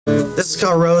This is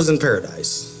called Rose in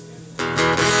Paradise.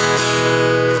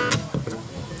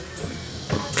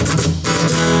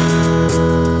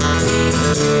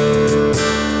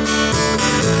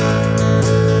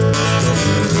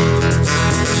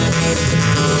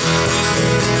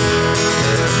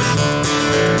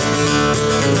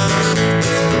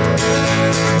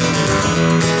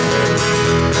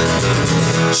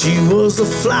 She was a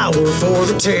flower for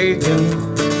the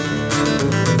taking,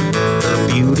 her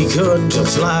beauty cut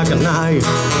just like a knife.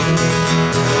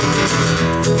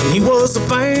 He was a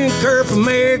banker for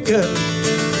making,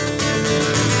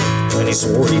 and he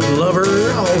swore he'd love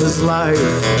her all his life.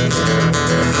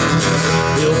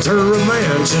 Built her a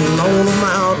mansion on a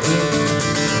mountain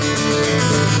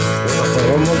with a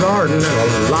formal garden and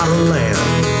a lot of land.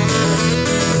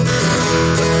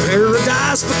 But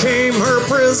paradise became her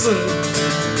prison,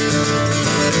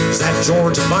 that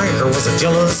Georgia banker was a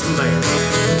jealous man.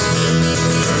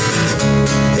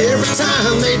 Every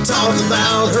time they talk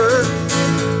about her,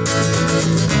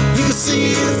 you could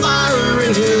see the fire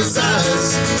in his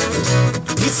eyes.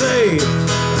 He'd say,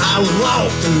 I would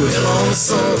walk through hell on a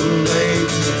Sunday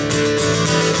to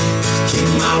keep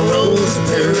my rose in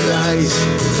paradise.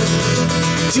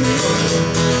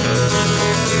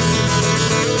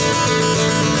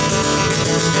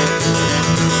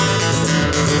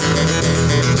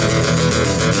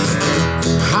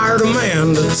 Hired a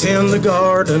man to tend the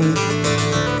garden,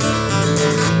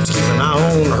 to keep an eye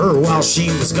on her while she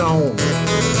was gone.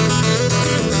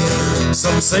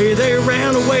 Some say they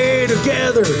ran away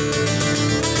together,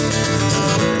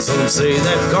 some say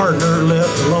that gardener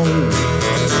left alone.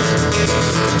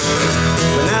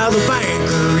 But now the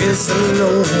banker is an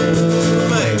old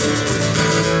man,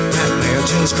 that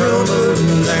mansion's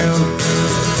crumbling down.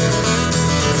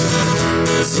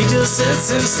 He just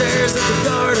sits and stares at the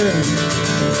garden,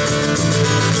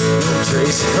 no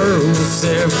trace of her was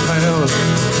ever found.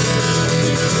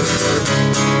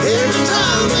 Every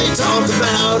time they talk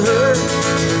about her,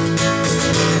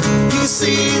 you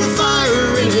see the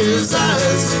fire in his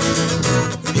eyes.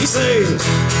 He say,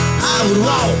 I would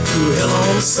walk through hell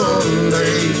on a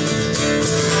Sunday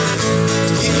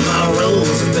to keep my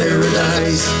rose in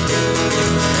paradise.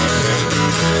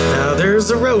 Now there's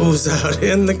a rose out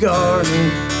in the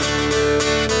garden,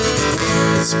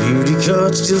 its beauty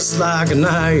cuts just like a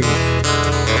knife.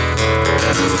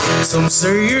 Some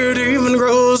say it even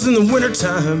grows in the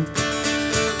wintertime,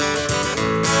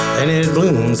 and it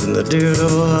blooms in the dead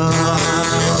of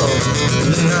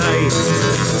the night.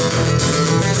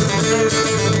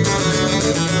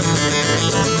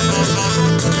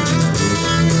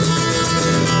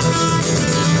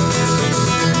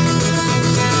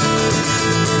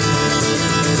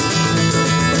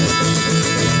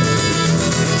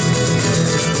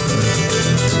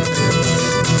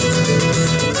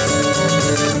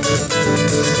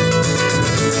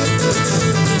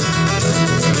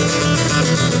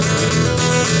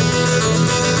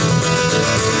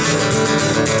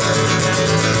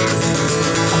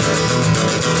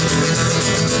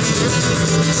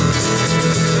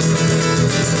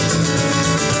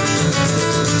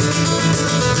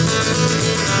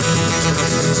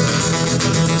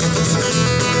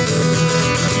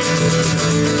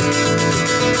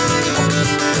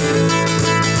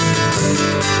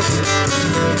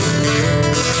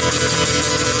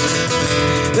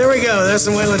 There we go. That's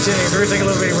some Waylon Jennings. We're going to take a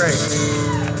little bit of break.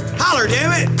 Holler,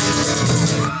 damn it!